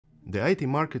The IT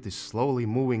market is slowly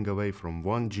moving away from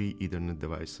 1G Ethernet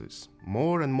devices.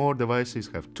 More and more devices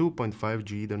have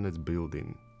 2.5G Ethernet built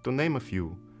in. To name a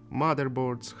few: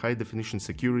 motherboards, high-definition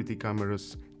security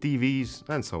cameras, TVs,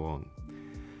 and so on.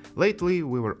 Lately,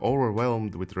 we were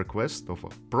overwhelmed with requests of a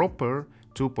proper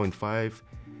 2.5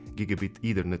 Gigabit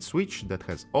Ethernet switch that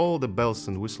has all the bells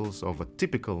and whistles of a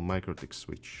typical MikroTik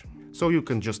switch. So you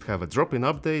can just have a drop-in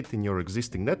update in your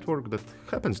existing network that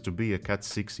happens to be a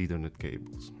Cat6 Ethernet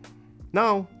cables.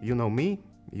 Now, you know me,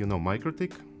 you know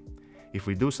MikroTik. If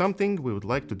we do something, we would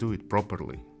like to do it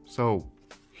properly. So,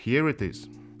 here it is.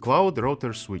 Cloud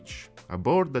Router Switch, a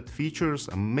board that features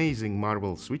amazing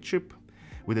Marvel switch chip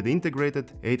with an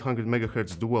integrated 800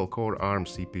 MHz dual-core ARM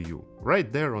CPU, right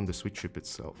there on the switch chip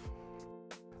itself.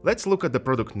 Let's look at the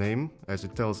product name, as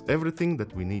it tells everything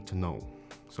that we need to know.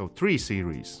 So 3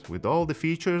 series, with all the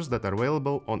features that are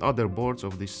available on other boards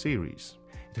of this series.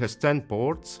 It has 10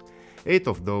 ports, 8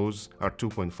 of those are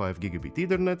 2.5 Gigabit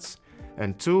Ethernets,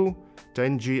 and 2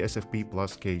 10G SFP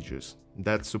Plus cages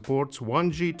that supports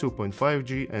 1G,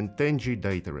 2.5G, and 10G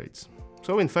data rates.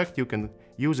 So in fact you can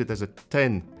use it as a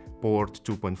 10-port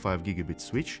 2.5 Gigabit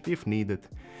switch if needed,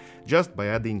 just by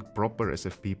adding proper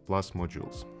SFP Plus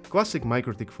modules. Classic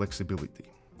MikroTik flexibility.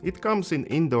 It comes in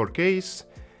indoor case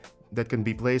that can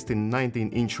be placed in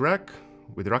 19-inch rack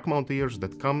with rack mount ears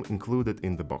that come included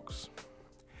in the box.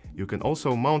 You can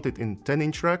also mount it in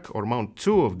 10-inch rack or mount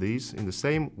 2 of these in the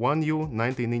same 1U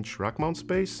 19-inch rack mount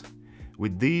space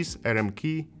with these RM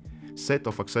key set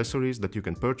of accessories that you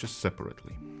can purchase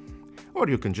separately. Or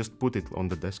you can just put it on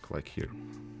the desk like here.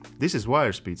 This is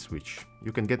wire speed switch.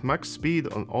 You can get max speed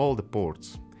on all the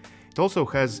ports. It also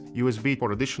has USB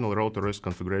for additional router OS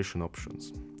configuration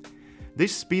options.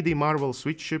 This speedy Marvel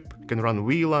switch chip can run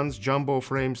VLANs, jumbo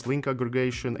frames, link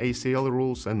aggregation, ACL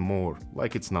rules, and more,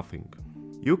 like it's nothing.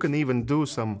 You can even do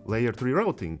some layer 3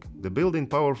 routing. The built-in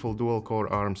powerful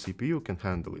dual-core ARM CPU can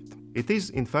handle it. It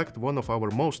is in fact one of our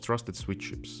most trusted switch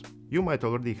chips. You might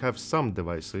already have some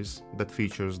devices that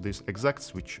features this exact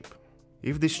switch chip.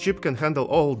 If this chip can handle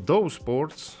all those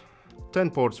ports,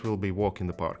 10 ports will be walk in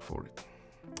the park for it.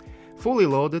 Fully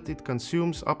loaded, it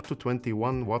consumes up to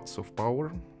 21 watts of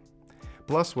power,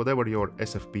 plus whatever your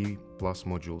SFP Plus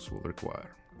modules will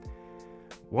require.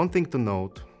 One thing to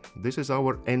note, this is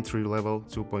our entry-level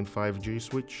 2.5G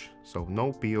switch, so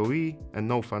no PoE and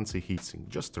no fancy heatsink,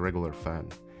 just a regular fan.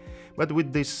 But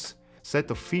with this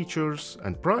set of features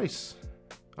and price,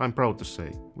 I'm proud to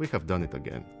say, we have done it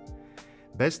again.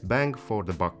 Best bang for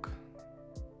the buck.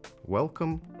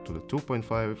 Welcome to the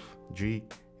 2.5G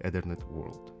Ethernet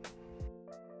world.